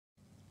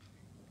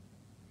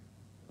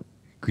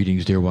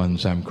Greetings, dear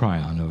ones. I'm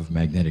Kryon of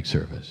Magnetic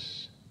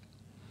Service.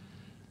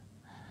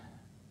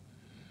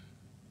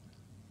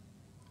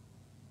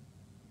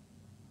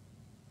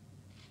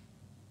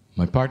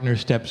 My partner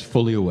steps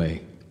fully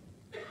away,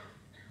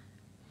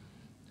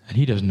 and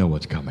he doesn't know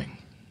what's coming.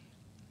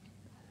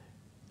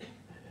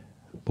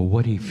 But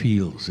what he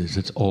feels is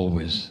it's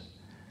always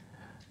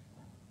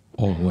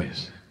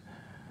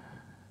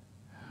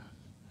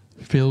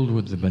filled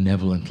with the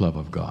benevolent love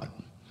of God.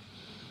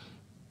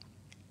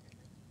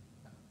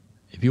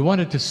 If you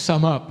wanted to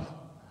sum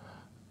up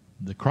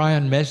the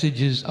Kryon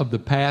messages of the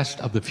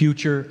past, of the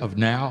future, of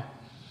now,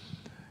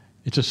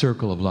 it's a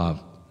circle of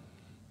love.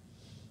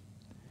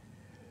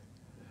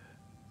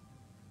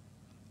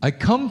 I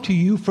come to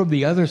you from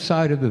the other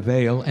side of the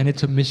veil, and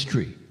it's a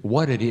mystery.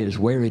 What it is,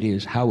 where it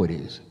is, how it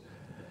is.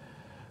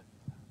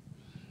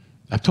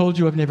 I've told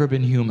you I've never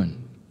been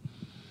human.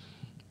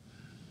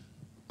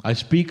 I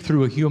speak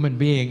through a human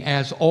being,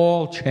 as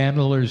all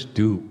channelers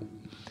do.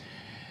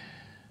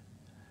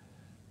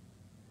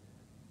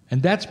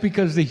 And that's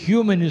because the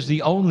human is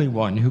the only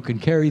one who can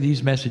carry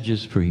these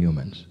messages for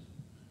humans.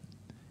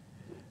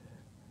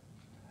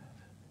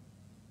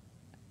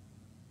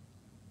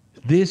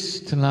 This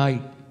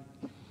tonight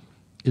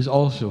is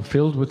also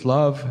filled with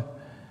love,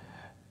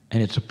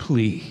 and it's a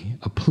plea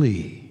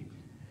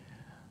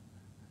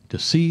to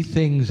see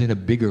things in a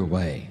bigger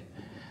way.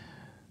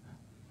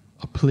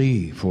 A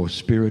plea for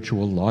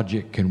spiritual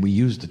logic, and we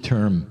use the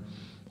term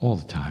all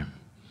the time.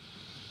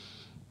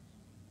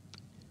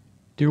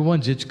 Dear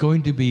ones, it's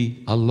going to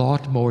be a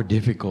lot more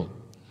difficult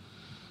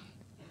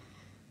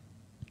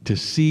to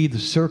see the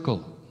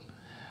circle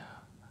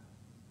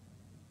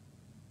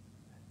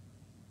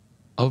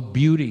of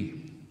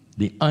beauty,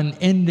 the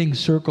unending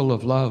circle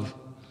of love,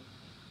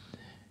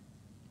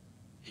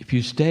 if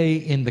you stay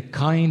in the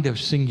kind of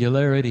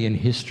singularity in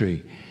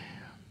history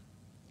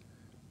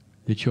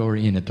that you're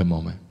in at the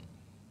moment.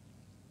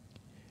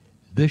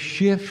 The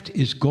shift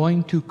is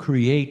going to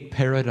create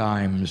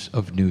paradigms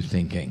of new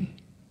thinking.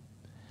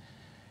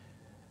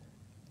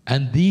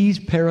 And these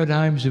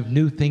paradigms of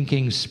new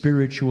thinking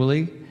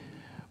spiritually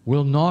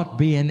will not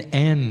be an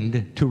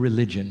end to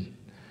religion.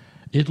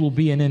 It will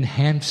be an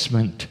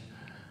enhancement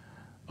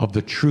of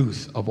the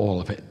truth of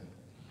all of it.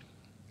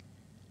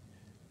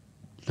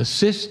 The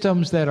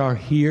systems that are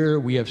here,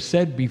 we have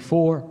said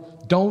before,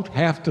 don't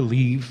have to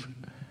leave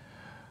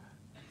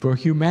for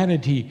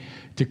humanity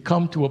to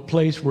come to a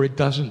place where it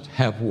doesn't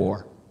have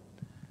war.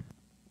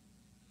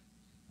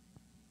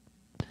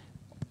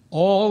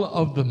 All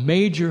of the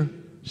major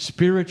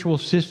spiritual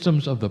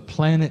systems of the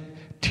planet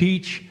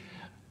teach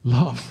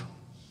love.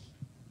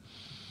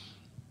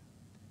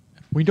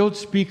 We don't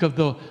speak of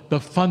the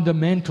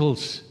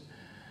fundamentals,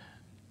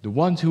 the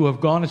ones who have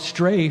gone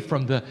astray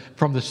from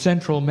the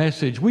central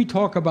message. We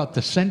talk about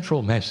the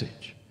central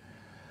message.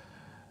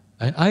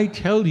 And I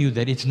tell you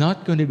that it's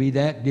not going to be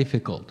that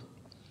difficult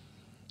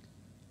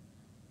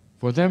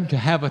for them to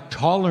have a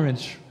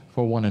tolerance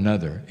for one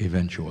another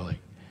eventually,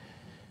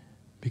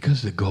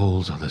 because the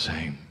goals are the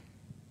same.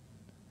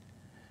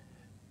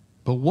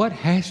 But what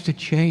has to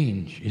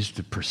change is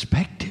the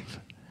perspective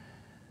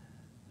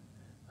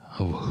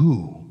of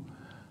who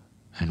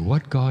and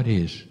what God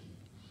is,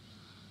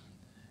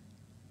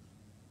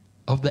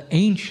 of the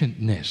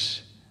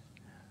ancientness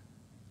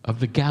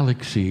of the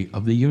galaxy,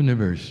 of the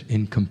universe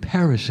in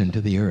comparison to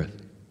the earth.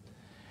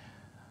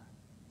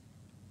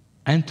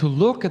 And to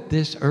look at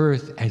this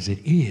earth as it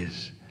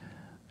is,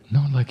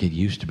 not like it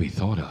used to be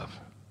thought of.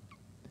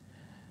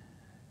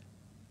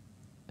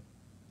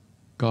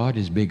 God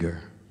is bigger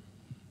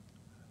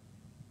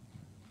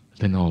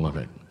than all of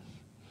it.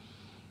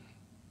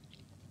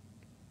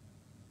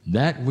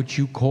 That which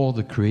you call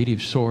the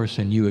creative source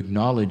and you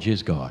acknowledge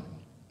is God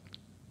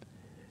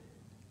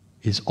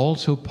is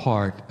also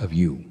part of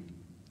you,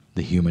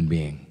 the human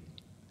being.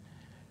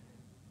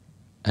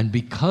 And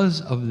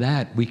because of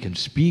that, we can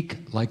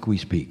speak like we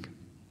speak.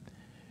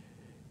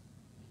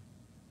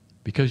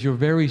 Because your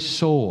very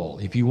soul,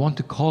 if you want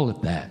to call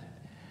it that,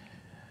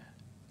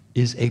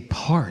 is a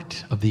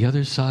part of the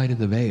other side of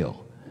the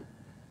veil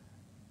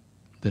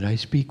that I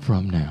speak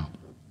from now.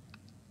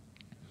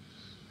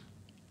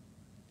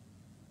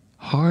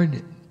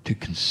 Hard to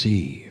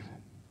conceive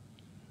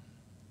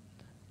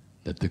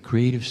that the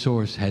creative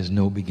source has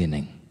no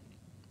beginning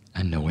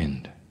and no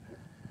end.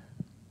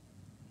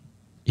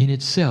 In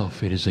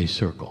itself, it is a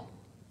circle.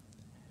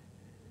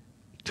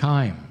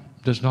 Time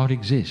does not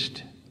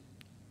exist.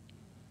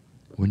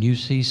 When you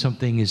see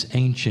something is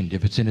ancient,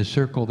 if it's in a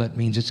circle, that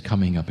means it's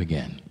coming up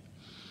again.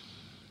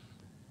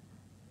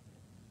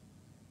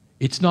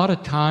 It's not a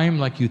time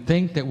like you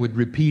think that would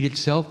repeat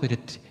itself.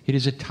 It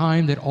is a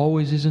time that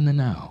always is in the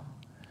now.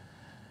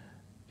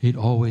 It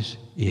always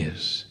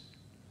is.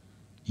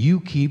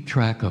 You keep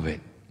track of it.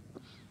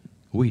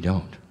 We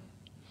don't.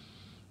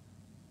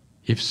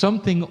 If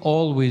something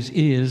always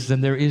is,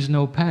 then there is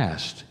no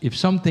past. If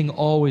something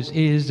always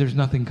is, there's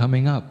nothing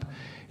coming up.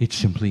 It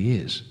simply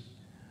is.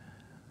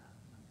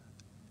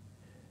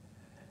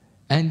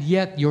 And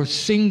yet your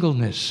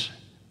singleness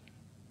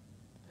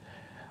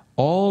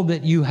all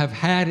that you have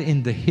had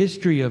in the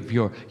history of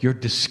your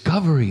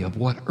discovery of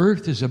what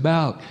earth is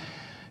about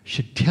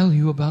should tell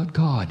you about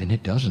God, and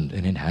it doesn't,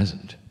 and it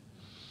hasn't.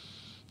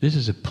 This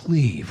is a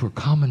plea for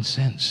common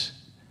sense.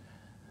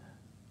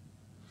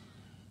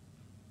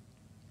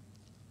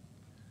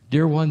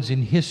 Dear ones,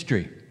 in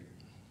history,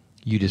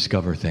 you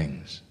discover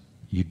things.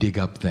 You dig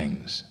up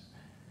things.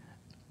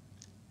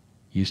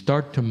 You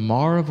start to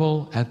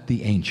marvel at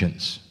the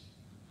ancients.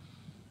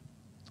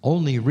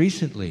 Only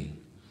recently,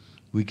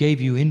 we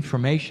gave you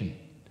information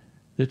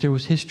that there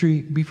was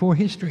history before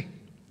history.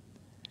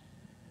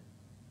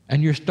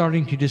 And you're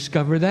starting to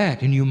discover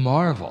that, and you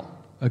marvel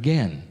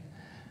again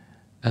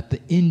at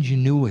the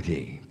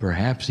ingenuity,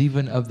 perhaps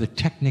even of the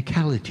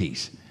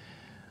technicalities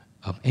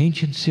of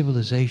ancient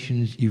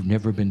civilizations you've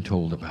never been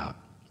told about.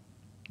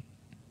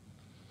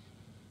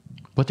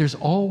 But there's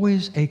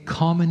always a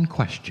common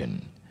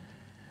question,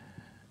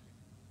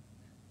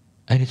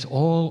 and it's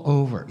all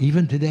over,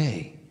 even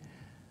today,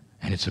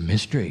 and it's a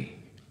mystery,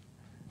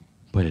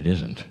 but it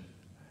isn't.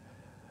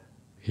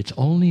 It's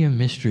only a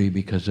mystery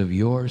because of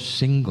your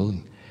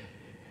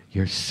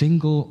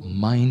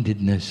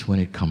single-mindedness when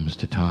it comes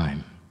to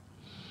time.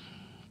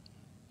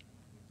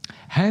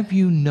 Have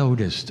you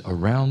noticed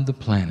around the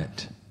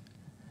planet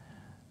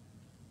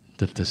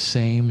that the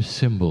same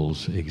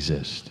symbols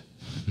exist?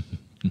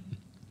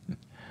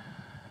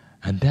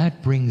 And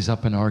that brings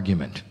up an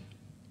argument.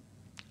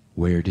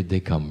 Where did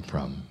they come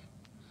from?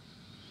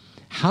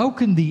 How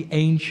can the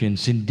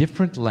ancients in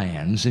different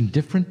lands, in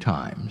different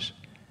times,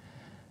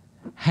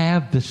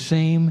 have the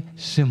same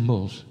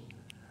symbols?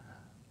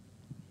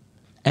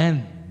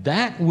 And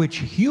that which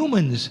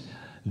humans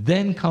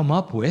then come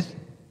up with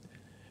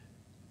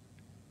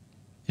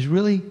is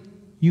really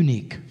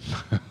unique.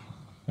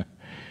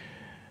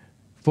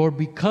 For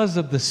because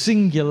of the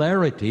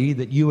singularity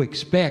that you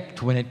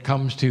expect when it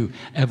comes to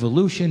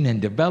evolution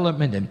and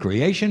development and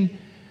creation,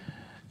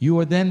 you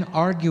are then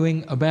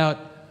arguing about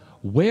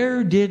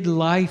where did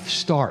life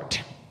start?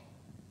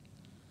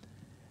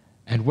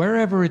 And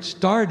wherever it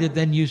started,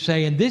 then you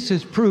say, and this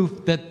is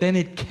proof that then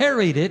it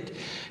carried it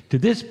to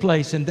this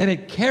place, and then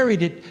it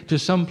carried it to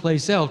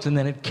someplace else, and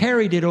then it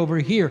carried it over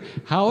here.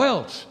 How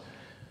else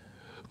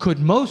could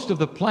most of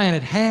the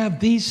planet have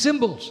these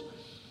symbols?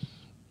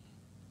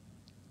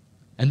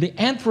 And the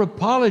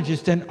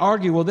anthropologists then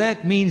argue, well,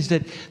 that means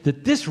that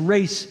this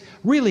race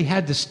really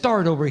had to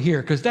start over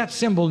here, because that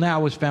symbol now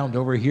was found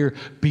over here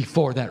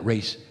before that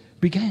race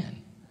began.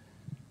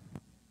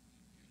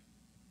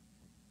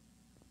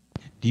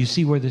 Do you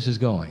see where this is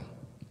going?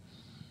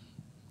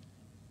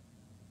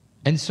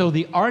 And so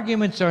the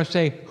arguments are,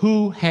 say,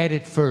 who had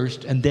it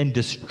first and then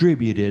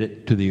distributed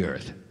it to the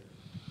earth?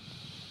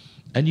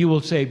 And you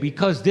will say,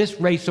 because this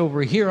race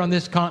over here on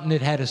this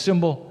continent had a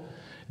symbol,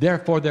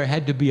 therefore there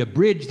had to be a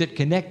bridge that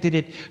connected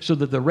it so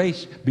that the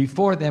race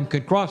before them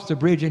could cross the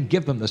bridge and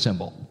give them the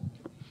symbol.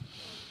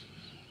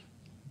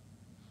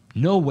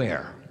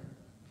 Nowhere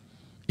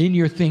in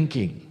your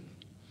thinking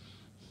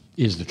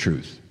is the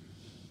truth.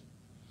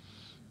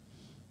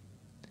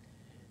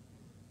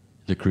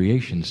 The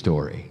creation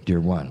story, dear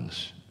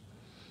ones,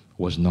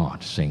 was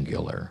not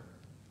singular.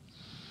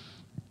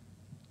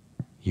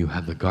 You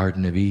have the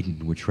Garden of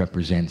Eden, which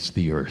represents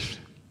the earth.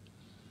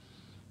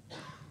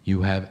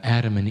 You have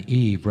Adam and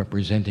Eve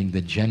representing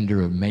the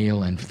gender of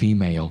male and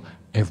female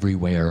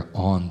everywhere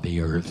on the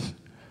earth.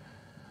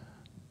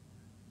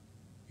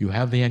 You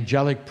have the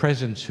angelic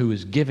presence who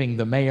is giving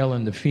the male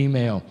and the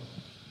female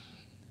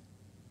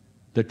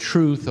the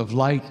truth of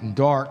light and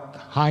dark,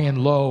 high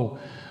and low,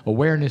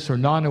 awareness or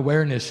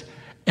non-awareness,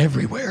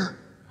 everywhere.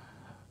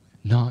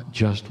 Not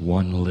just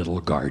one little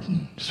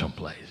garden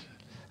someplace.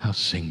 How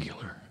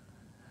singular.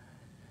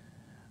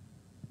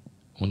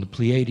 When the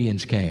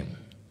Pleiadians came,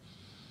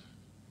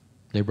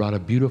 they brought a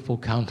beautiful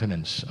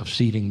countenance of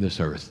seeding this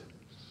earth.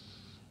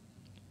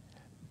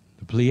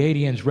 The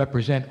Pleiadians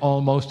represent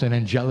almost an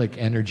angelic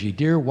energy.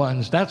 Dear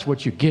ones, that's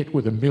what you get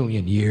with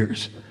 1,000,000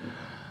 years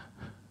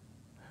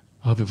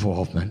of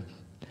evolvement.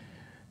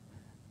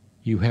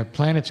 You have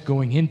planets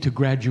going into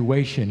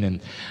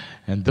graduation,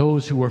 and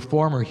those who were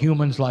former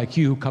humans like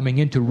you coming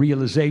into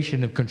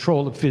realization of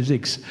control of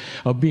physics,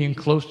 of being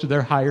close to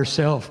their higher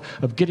self,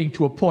 of getting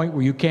to a point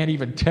where you can't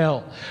even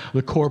tell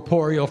the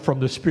corporeal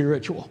from the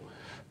spiritual,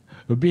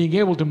 of being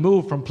able to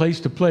move from place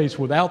to place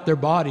without their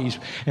bodies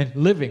and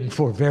living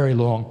for very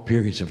long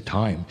periods of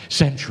time,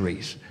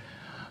 centuries.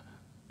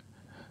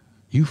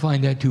 You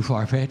find that too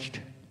far-fetched?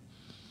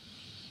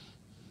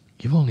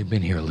 You've only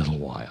been here a little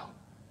while.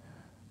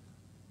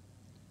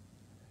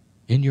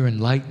 In your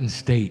enlightened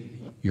state,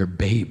 you're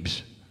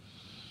babes.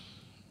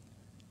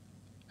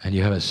 And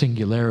you have a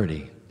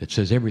singularity that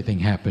says everything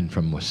happened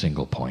from a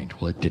single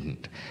point. Well, it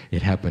didn't.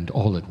 It happened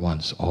all at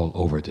once, all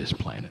over this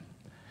planet.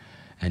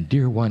 And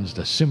dear ones,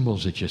 the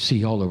symbols that you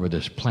see all over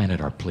this planet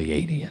are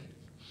Pleiadian.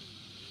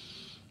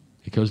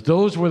 Because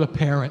those were the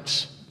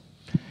parents.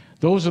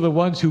 Those are the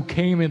ones who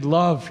came in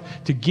love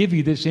to give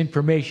you this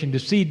information, to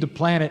seed the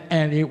planet,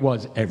 and it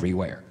was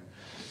everywhere.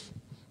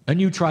 And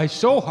you try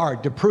so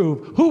hard to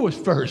prove who was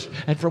first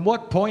and from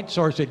what point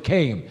source it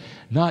came,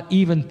 not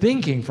even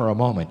thinking for a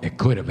moment it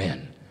could have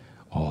been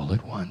all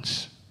at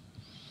once.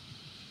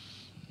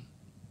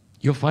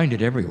 You'll find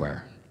it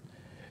everywhere.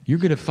 You're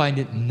going to find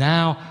it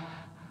now.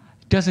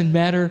 It doesn't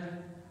matter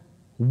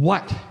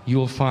what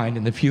you'll find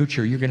in the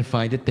future, you're going to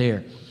find it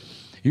there.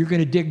 You're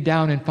going to dig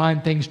down and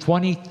find things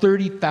 20,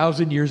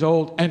 30,000 years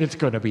old, and it's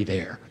going to be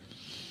there.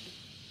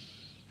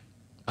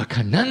 A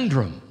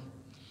conundrum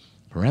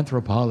for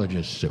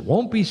anthropologists that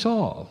won't be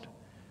solved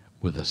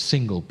with a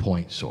single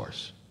point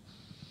source.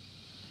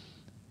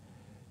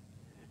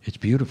 It's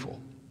beautiful.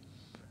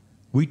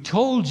 We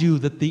told you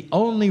that the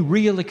only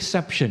real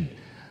exception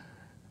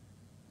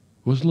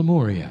was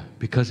Lemuria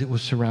because it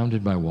was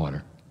surrounded by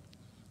water.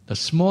 A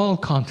small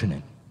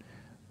continent.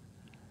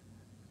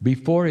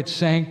 Before it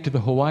sank to the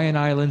Hawaiian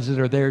Islands that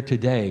are there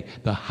today,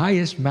 the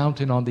highest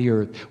mountain on the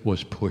earth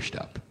was pushed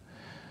up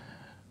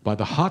by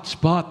the hot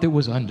spot that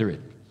was under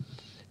it.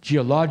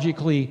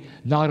 Geologically,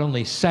 not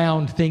only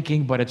sound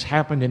thinking, but it's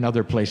happened in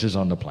other places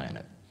on the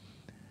planet.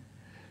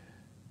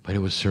 But it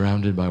was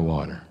surrounded by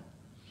water.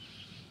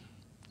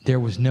 There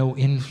was no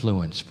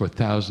influence for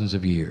thousands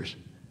of years.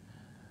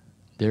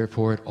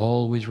 Therefore, it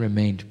always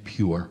remained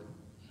pure.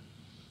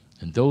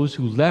 And those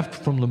who left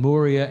from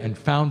Lemuria and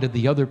founded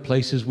the other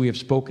places we have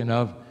spoken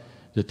of,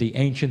 that the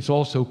ancients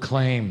also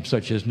claim,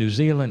 such as New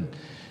Zealand,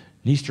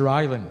 and Easter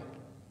Island,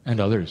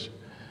 and others,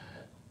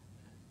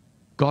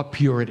 got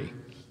purity.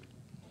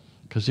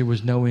 Because there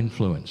was no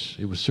influence.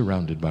 It was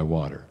surrounded by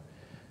water.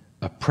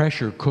 A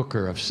pressure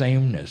cooker of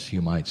sameness,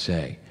 you might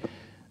say,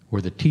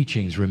 where the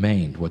teachings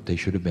remained what they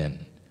should have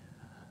been,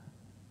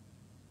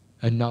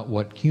 and not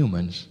what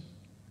humans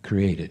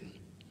created.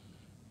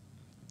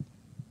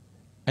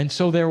 And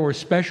so there were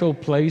special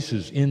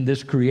places in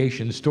this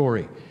creation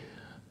story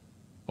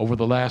over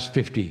the last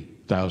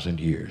 50,000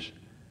 years.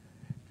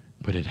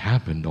 But it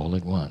happened all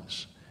at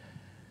once.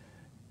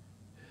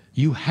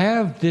 You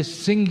have this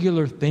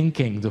singular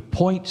thinking, the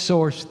point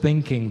source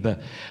thinking,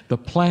 the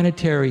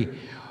planetary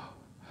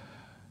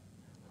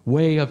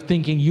way of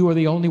thinking. You are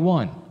the only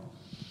one.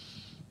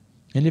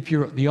 And if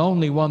you're the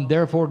only one,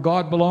 therefore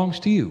God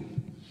belongs to you.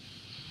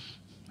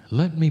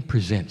 Let me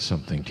present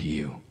something to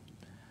you.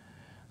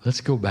 Let's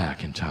go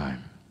back in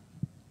time.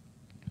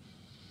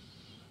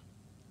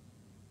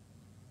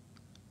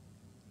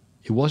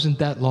 It wasn't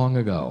that long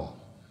ago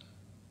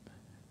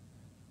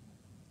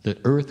that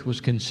Earth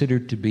was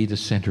considered to be the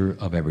center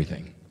of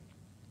everything.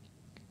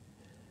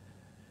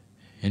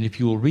 And if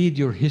you will read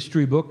your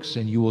history books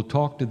and you will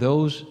talk to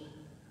those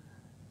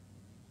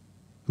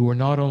who are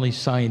not only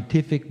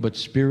scientific but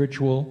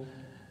spiritual,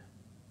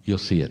 you'll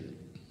see it.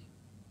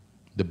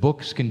 The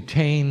books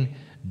contain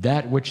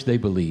that which they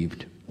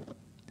believed.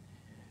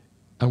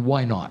 And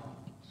why not?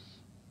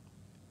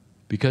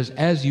 Because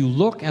as you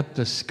look at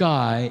the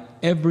sky,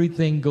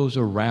 everything goes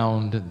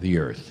around the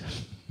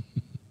earth.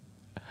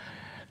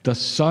 The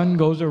sun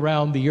goes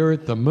around the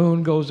earth, the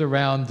moon goes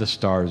around, the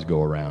stars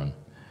go around.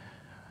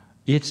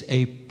 It's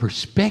a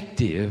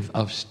perspective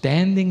of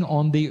standing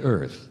on the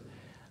earth,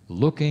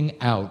 looking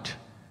out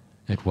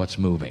at what's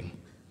moving.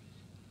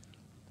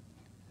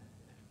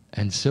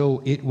 And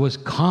so it was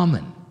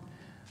common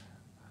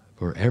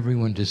for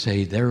everyone to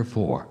say,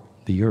 therefore,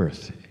 the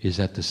earth is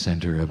at the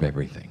center of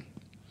everything.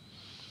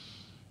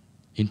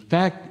 In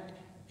fact,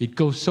 it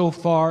goes so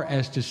far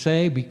as to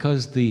say,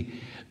 because the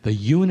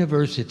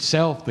universe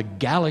itself, the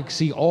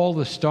galaxy, all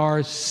the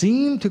stars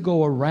seem to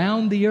go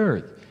around the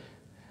earth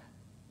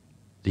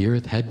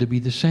had to be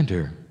the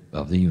center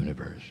of the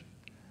universe.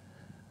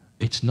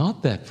 It's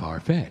not that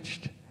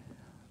far-fetched.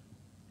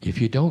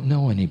 If you don't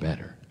know any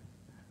better,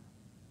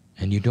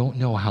 and you don't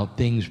know how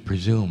things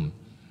presume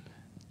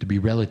to be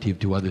relative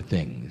to other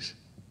things,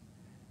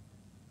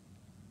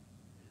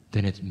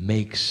 then it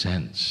makes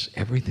sense.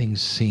 Everything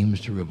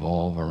seems to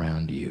revolve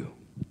around you.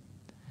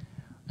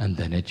 And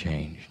then it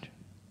changed.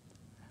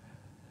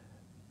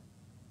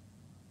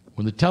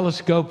 When the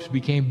telescopes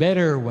became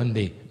better, when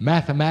the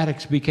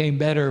mathematics became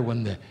better,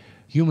 when the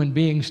human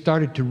beings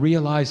started to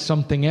realize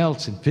something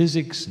else in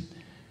physics,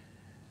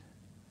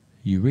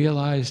 you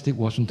realized it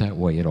wasn't that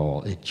way at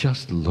all. It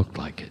just looked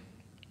like it.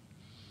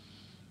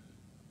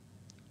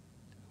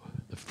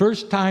 The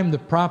first time the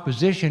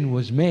proposition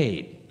was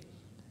made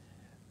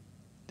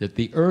that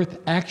the earth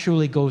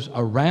actually goes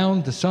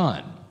around the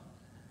sun,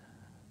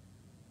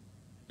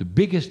 the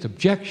biggest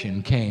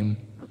objection came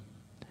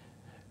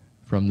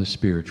from the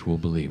spiritual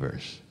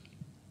believers.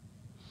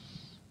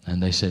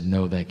 And they said,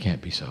 no, that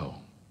can't be so.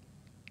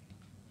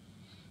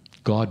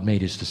 God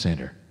made us the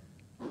center.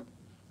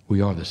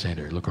 We are the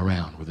center. Look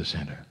around, we're the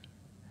center.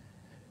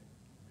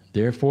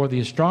 Therefore, the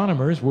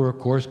astronomers were, of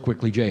course,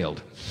 quickly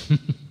jailed.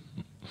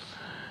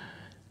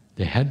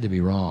 They had to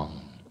be wrong.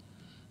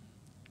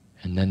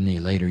 And then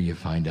later you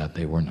find out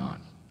they were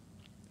not.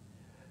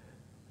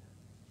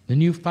 Then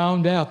you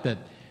found out that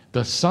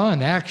the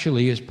sun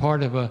actually is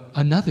part of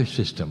another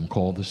system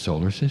called the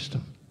solar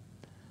system.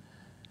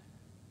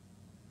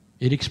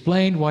 It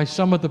explained why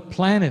some of the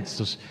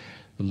planets,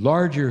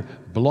 larger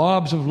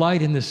blobs of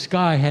light in the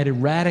sky had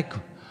erratic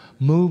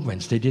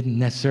movements. They didn't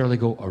necessarily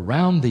go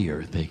around the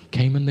earth. They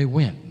came and they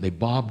went. They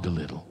bobbed a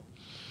little.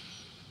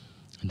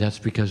 And that's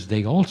because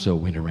they also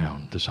went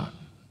around the sun.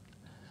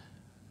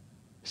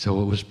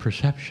 So it was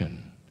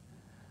perception.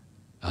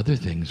 Other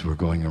things were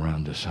going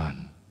around the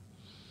sun.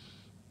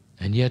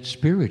 And yet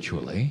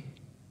spiritually,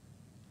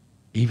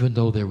 even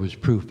though there was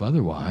proof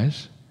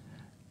otherwise,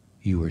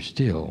 you were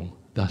still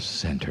the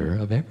center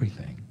of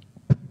everything.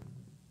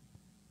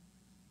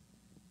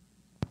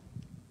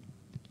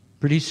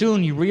 Pretty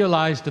soon you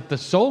realized that the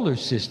solar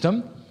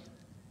system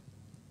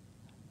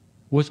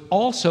was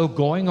also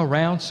going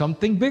around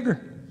something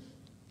bigger.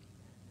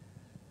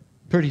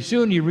 Pretty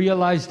soon you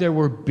realized there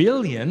were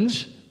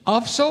billions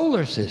of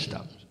solar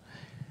systems.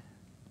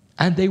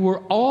 And they were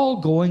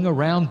all going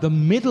around the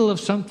middle of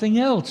something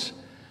else.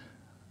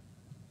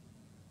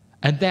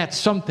 And that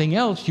something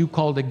else you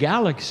called a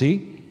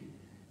galaxy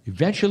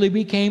eventually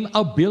became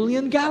a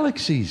billion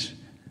galaxies.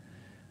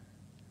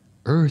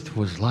 Earth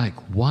was like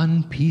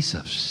one piece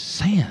of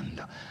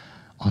sand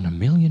on a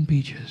million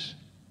beaches.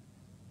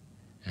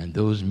 And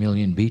those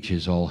million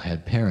beaches all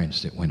had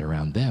parents that went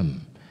around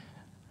them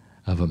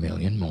of a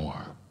million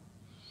more.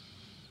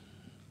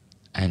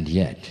 And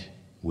yet,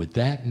 with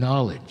that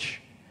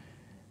knowledge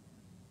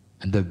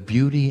and the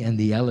beauty and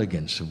the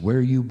elegance of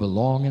where you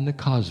belong in the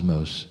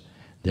cosmos,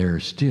 there are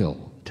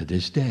still, to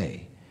this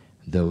day,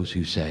 those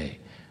who say,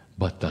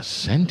 but the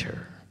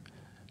center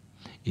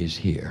is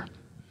here.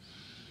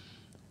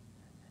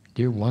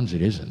 Dear ones,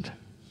 it isn't.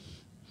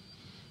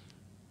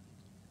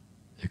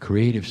 The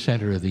creative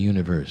center of the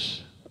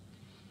universe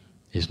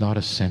is not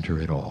a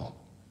center at all.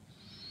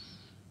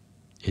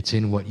 It's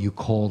in what you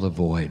call the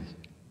void,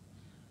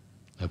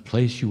 a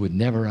place you would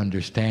never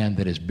understand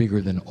that is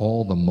bigger than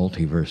all the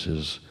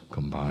multiverses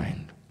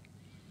combined.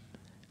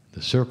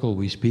 The circle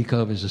we speak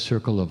of is a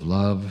circle of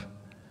love.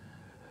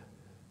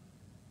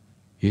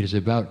 It is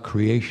about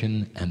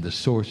creation and the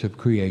source of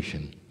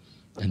creation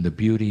and the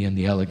beauty and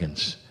the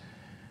elegance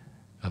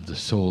of the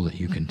soul that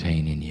you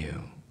contain in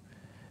you.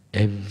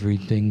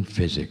 Everything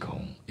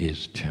physical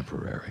is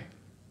temporary.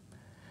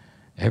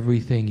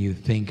 Everything you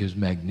think is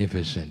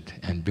magnificent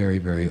and very,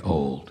 very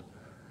old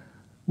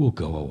will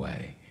go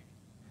away,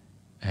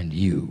 and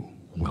you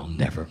will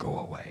never go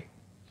away.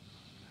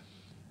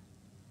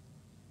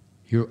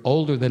 You're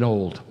older than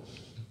old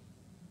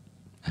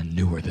and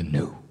newer than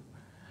new.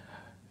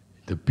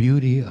 The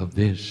beauty of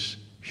this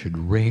should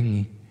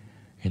ring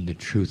in the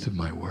truth of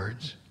my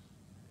words.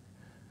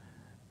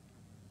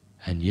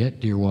 And yet,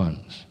 dear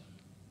ones,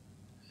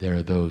 there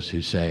are those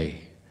who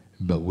say,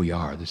 but we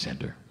are the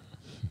center.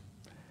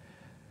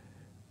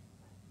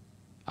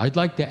 I'd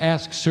like to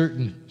ask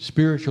certain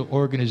spiritual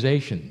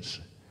organizations,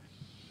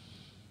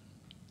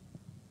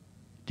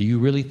 do you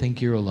really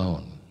think you're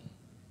alone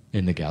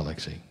in the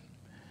galaxy?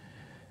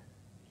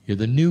 You're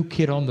the new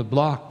kid on the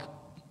block.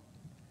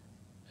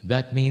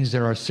 That means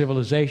there are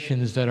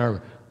civilizations that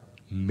are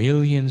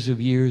millions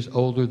of years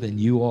older than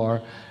you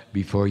are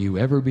before you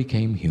ever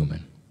became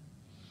human.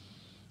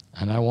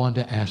 And I want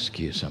to ask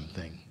you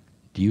something.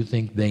 Do you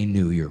think they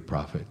knew your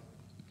prophet?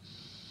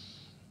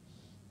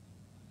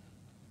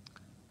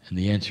 And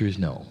the answer is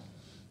no.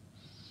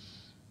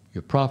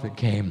 Your prophet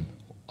came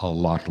a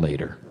lot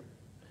later.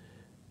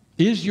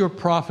 Is your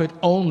prophet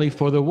only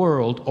for the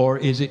world, or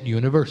is it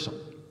universal?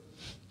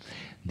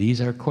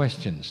 These are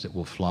questions that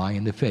will fly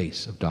in the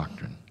face of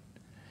doctrine.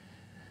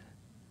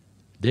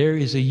 There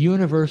is a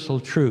universal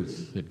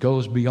truth that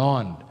goes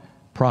beyond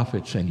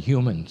prophets and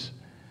humans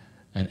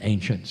and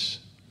ancients.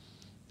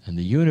 And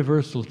the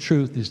universal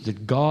truth is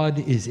that God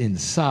is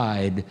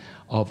inside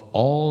of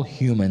all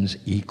humans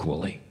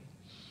equally.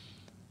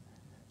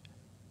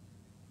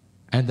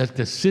 And that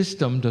the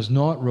system does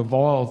not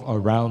revolve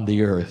around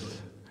the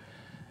earth.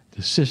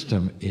 The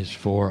system is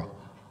for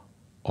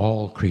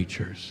all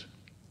creatures.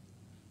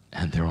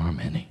 And there are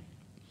many.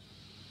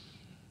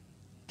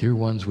 Dear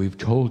ones, we've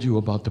told you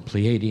about the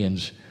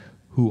Pleiadians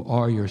who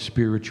are your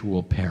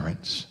spiritual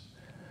parents.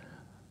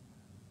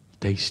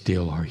 They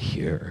still are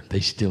here.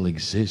 They still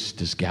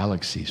exist as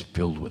galaxies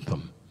filled with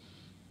them.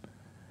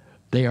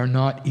 They are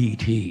not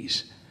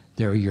ETs.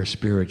 They're your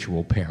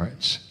spiritual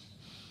parents.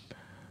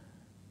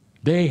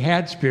 They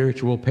had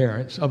spiritual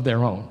parents of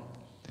their own.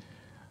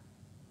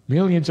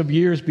 Millions of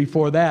years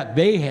before that,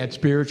 they had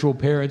spiritual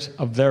parents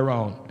of their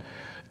own.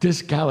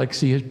 This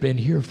galaxy has been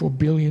here for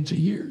billions of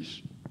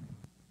years.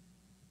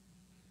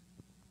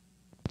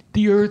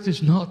 The earth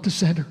is not the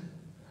center.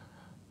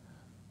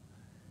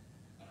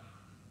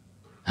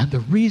 And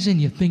the reason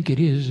you think it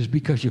is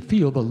because you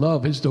feel the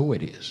love as though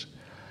it is.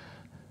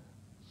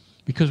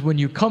 Because when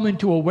you come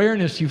into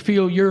awareness, you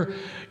feel you're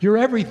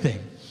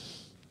everything.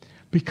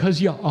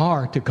 Because you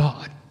are to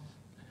God.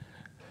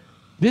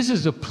 This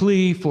is a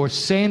plea for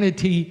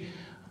sanity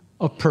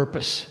of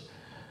purpose.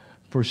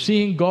 For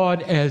seeing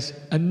God as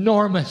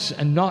enormous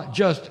and not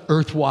just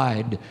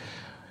earthwide.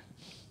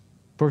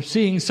 For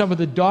seeing some of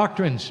the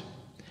doctrines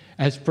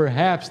as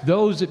perhaps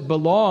those that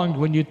belonged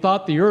when you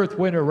thought the earth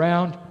went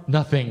around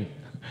nothing.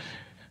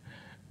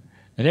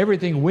 and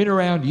everything went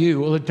around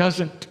you. Well, it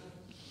doesn't.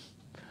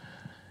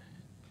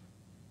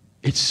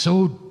 It's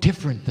so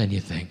different than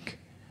you think.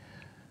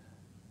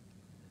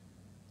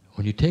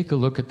 When you take a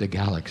look at the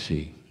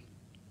galaxy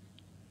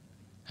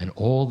and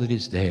all that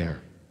is there,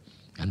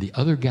 and the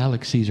other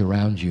galaxies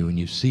around you, and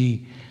you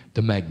see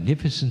the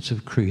magnificence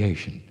of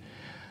creation,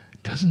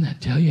 doesn't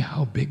that tell you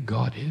how big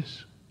God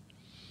is?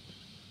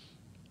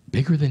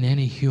 Bigger than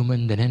any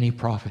human, than any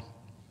prophet.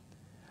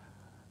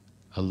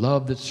 A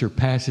love that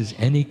surpasses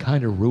any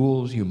kind of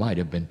rules you might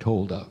have been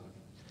told of.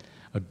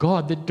 A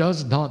God that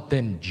does not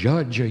then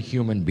judge a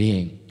human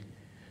being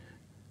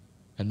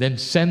and then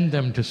send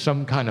them to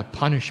some kind of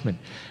punishment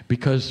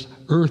because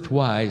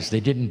earth-wise they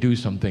didn't do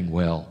something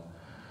well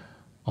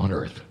on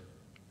earth.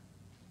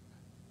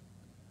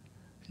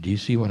 Do you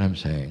see what I'm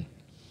saying?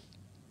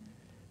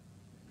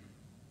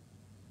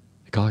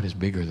 God is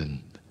bigger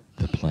than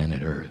the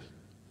planet Earth.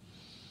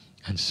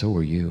 And so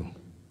are you.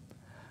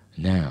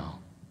 Now,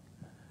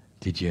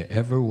 did you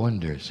ever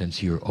wonder,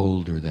 since you're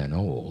older than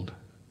old,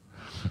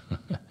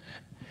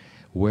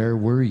 where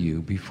were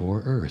you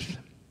before Earth?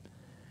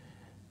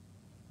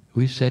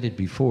 We've said it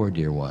before,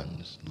 dear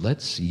ones.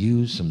 Let's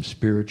use some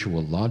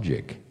spiritual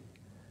logic.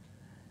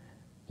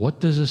 What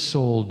does a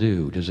soul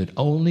do? Does it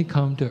only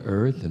come to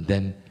Earth and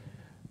then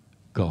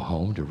go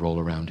home to roll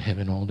around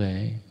heaven all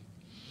day?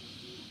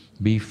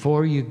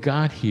 Before you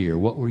got here,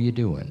 what were you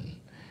doing?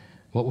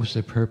 What was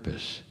the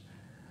purpose?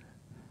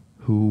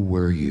 Who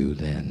were you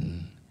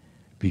then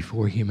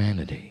before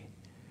humanity?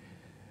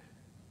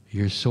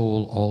 Your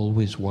soul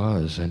always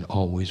was and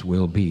always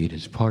will be. It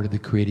is part of the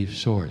creative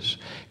source.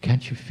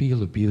 Can't you feel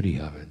the beauty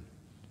of it?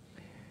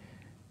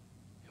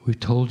 We've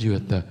told you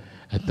at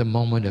the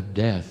moment of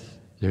death,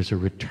 there's a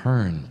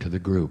return to the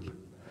group.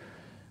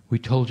 We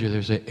told you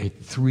there's a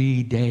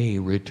 3-day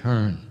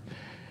return.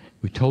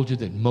 We told you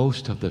that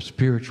most of the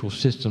spiritual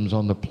systems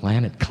on the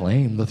planet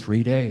claim the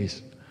 3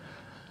 days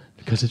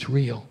because it's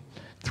real.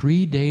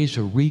 3 days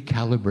of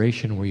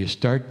recalibration where you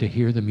start to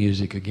hear the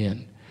music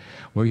again,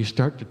 where you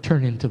start to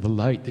turn into the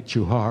light that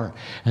you are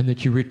and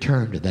that you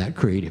return to that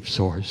creative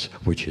source,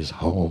 which is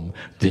home.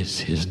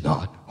 This is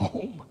not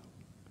home.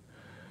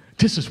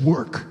 This is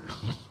work.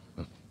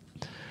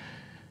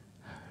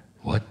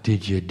 What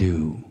did you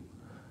do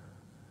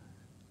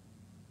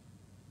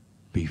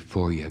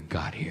before you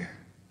got here?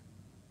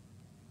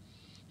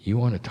 You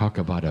want to talk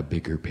about a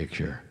bigger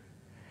picture?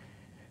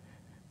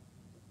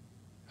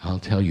 I'll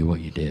tell you what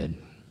you did.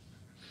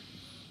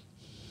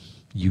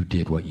 You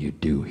did what you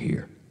do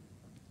here.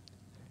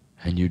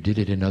 And you did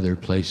it in other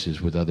places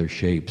with other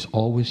shapes,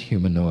 always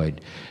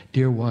humanoid.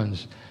 Dear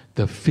ones,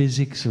 the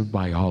physics of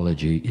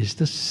biology is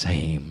the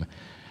same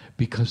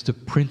because the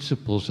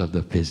principles of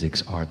the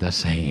physics are the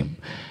same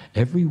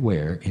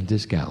everywhere in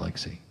this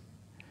galaxy.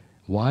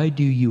 Why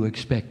do you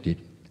expect it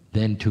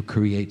then to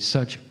create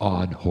such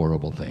odd,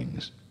 horrible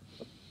things?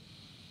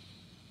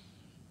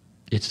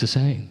 It's the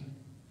same.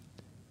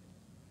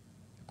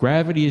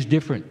 Gravity is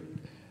different.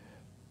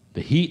 The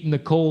heat and the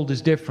cold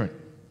is different.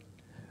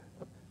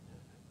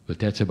 But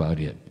that's about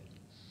it.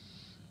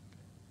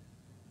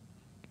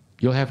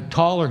 You'll have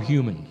taller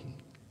humans,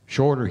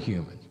 shorter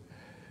humans.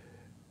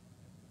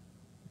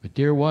 But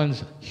dear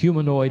ones,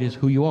 humanoid is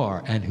who you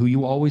are and who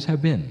you always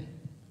have been.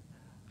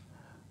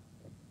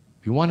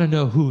 If you want to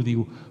know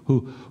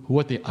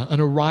what an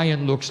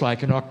Orion looks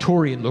like, an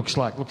Arcturian looks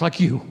like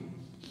you.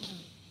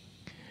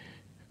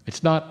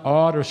 It's not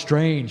odd or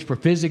strange, for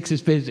physics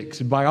is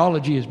physics, and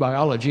biology is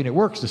biology, and it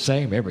works the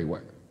same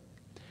everywhere.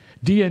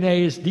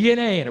 DNA is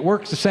DNA, and it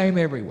works the same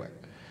everywhere.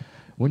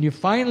 When you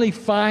finally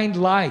find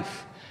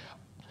life,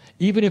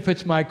 even if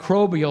it's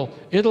microbial,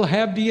 it'll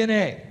have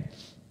DNA.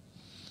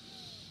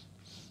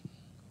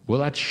 Will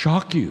that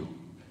shock you?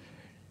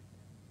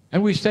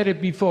 And we've said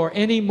it before,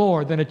 any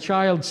more than a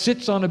child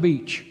sits on a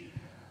beach,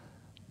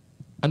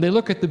 and they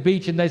look at the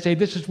beach and they say,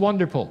 this is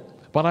wonderful.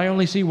 But I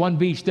only see one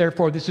beach,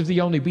 therefore this is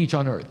the only beach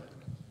on earth.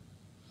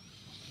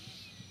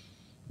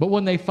 But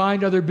when they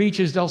find other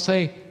beaches, they'll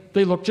say,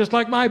 they look just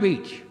like my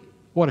beach.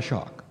 What a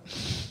shock.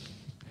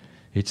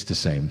 It's the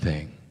same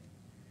thing.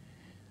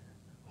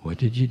 What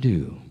did you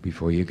do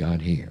before you got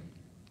here?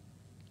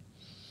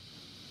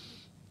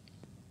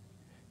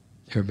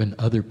 There have been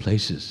other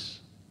places,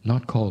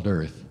 not called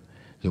Earth,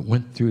 that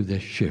went through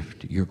this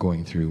shift you're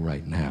going through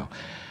right now.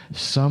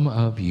 Some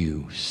of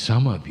you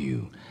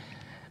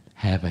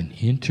have an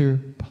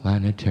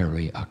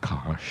interplanetary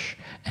Akash,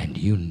 and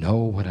you know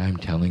what I'm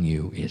telling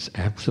you is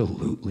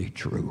absolutely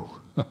true.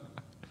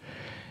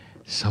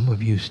 Some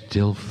of you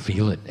still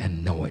feel it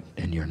and know it,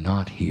 and you're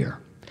not here.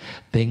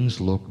 Things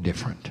look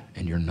different,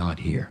 and you're not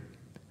here.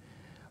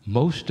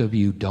 Most of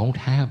you don't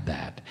have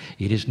that.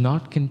 It is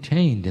not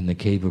contained in the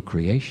cave of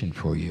creation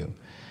for you,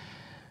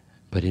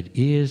 but it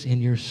is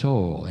in your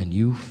soul, and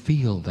you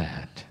feel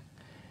that.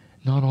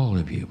 Not all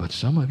of you, but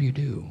some of you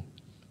do.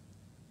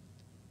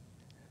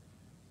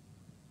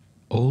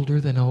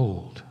 Older than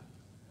old,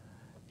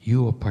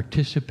 you have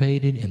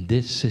participated in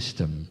this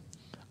system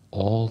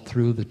all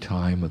through the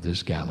time of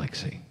this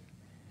galaxy.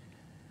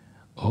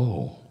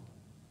 Oh,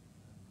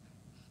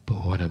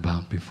 But what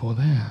about before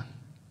that?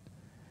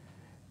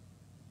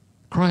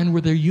 Kryon, were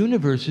there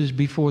universes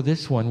before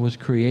this one was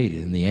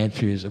created? And the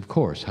answer is, of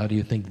course. How do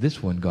you think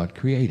this one got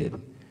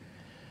created?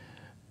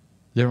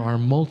 There are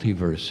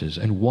multiverses,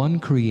 and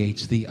one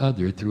creates the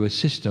other through a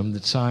system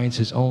that science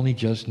is only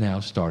just now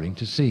starting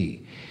to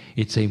see.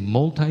 It's a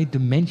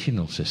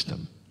multi-dimensional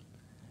system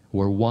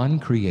where one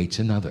creates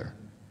another.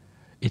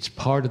 It's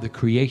part of the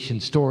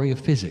creation story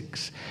of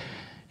physics.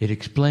 It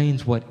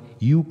explains what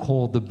you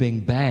call the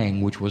Big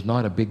Bang, which was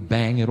not a Big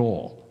Bang at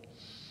all.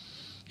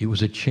 It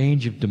was a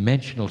change of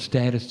dimensional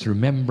status through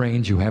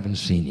membranes you haven't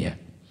seen yet.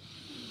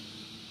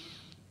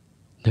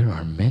 There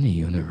are many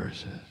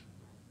universes.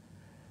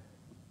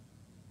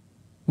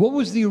 What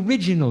was the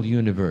original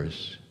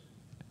universe?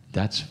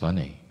 That's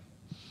funny.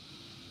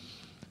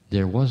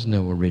 There was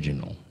no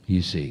original,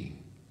 you see.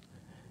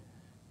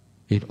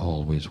 It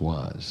always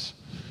was.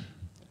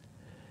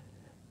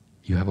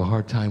 You have a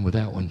hard time with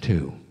that one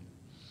too.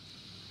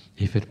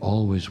 If it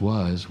always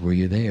was, were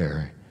you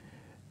there?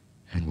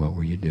 And what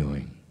were you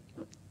doing?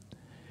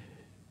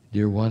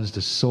 Dear ones,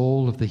 the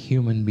soul of the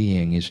human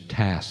being is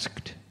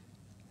tasked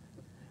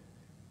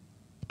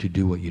to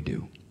do what you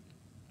do.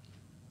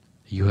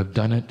 You have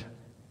done it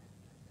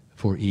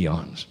for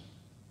eons,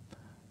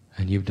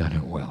 and you've done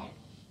it well.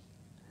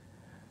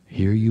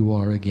 Here you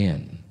are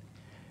again,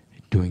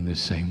 doing the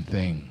same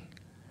thing,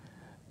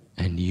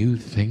 and you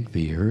think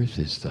the earth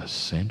is the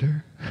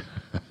center?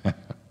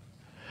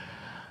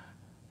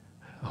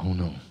 Oh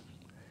no.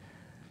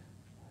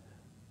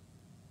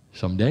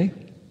 Someday,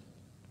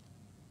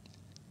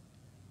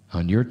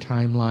 on your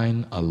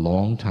timeline, a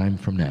long time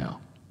from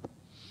now,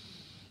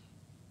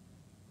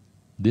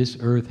 this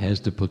earth has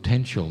the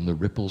potential, and the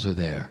ripples are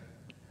there,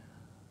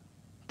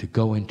 to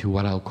go into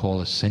what I'll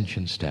call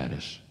ascension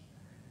status,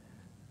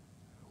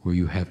 where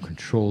you have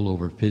control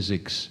over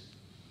physics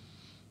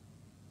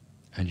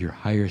and your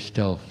higher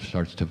self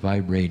starts to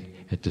vibrate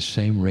at the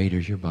same rate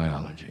as your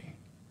biology.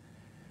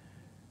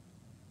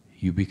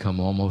 You become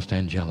almost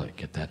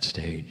angelic at that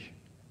stage.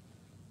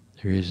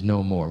 There is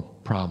no more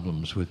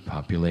problems with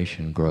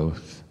population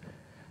growth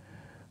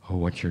or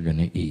what you're going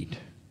to eat.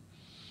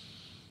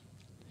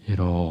 It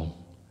all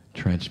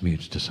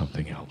transmutes to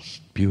something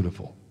else.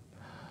 Beautiful.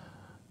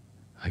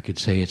 I could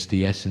say it's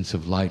the essence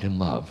of light and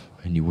love,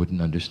 and you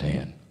wouldn't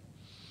understand.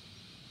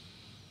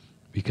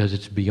 Because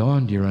it's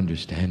beyond your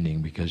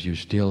understanding, because you're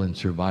still in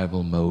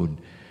survival mode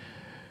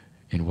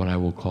in what I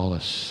will call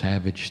a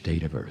savage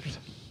state of earth.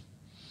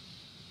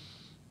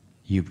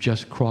 You've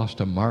just crossed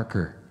a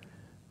marker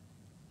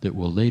that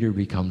will later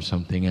become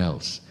something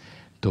else.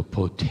 The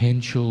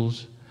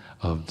potentials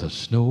of the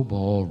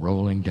snowball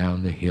rolling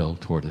down the hill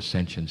toward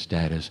ascension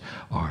status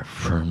are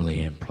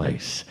firmly in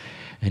place.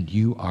 And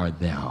you are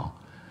now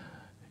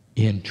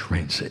in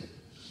transit.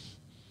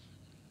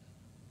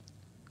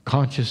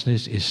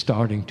 Consciousness is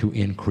starting to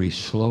increase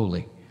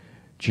slowly.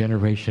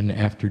 Generation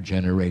after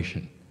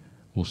generation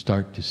will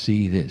start to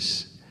see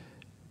this.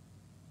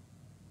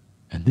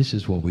 And this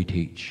is what we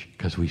teach,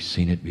 because we've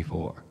seen it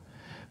before.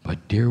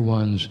 But dear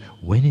ones,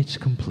 when it's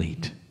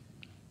complete,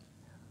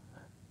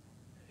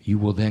 you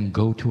will then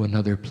go to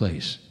another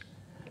place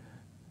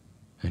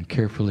and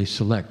carefully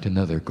select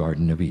another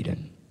Garden of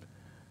Eden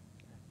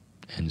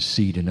and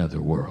seed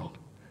another world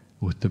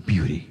with the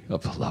beauty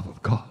of the love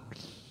of God.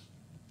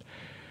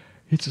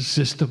 It's a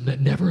system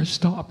that never has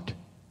stopped.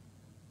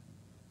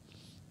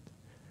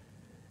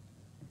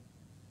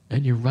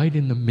 And you're right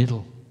in the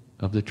middle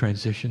of the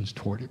transitions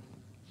toward it.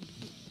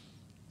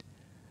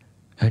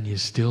 And you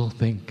still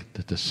think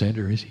that the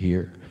center is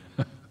here.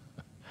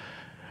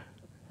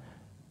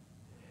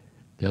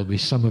 There'll be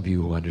some of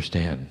you who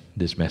understand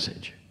this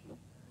message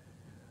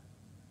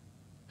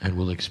and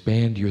will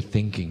expand your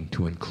thinking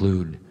to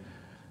include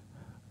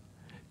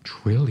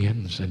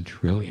trillions and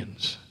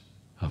trillions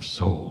of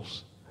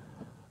souls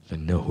that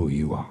know who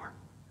you are.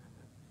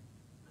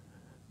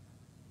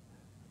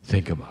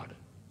 Think about it.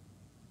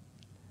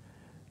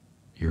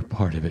 You're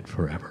part of it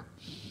forever.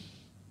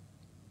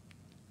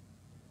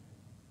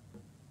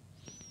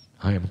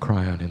 I am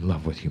Kryon in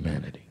love with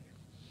humanity.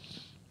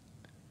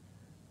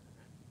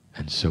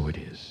 And so it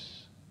is.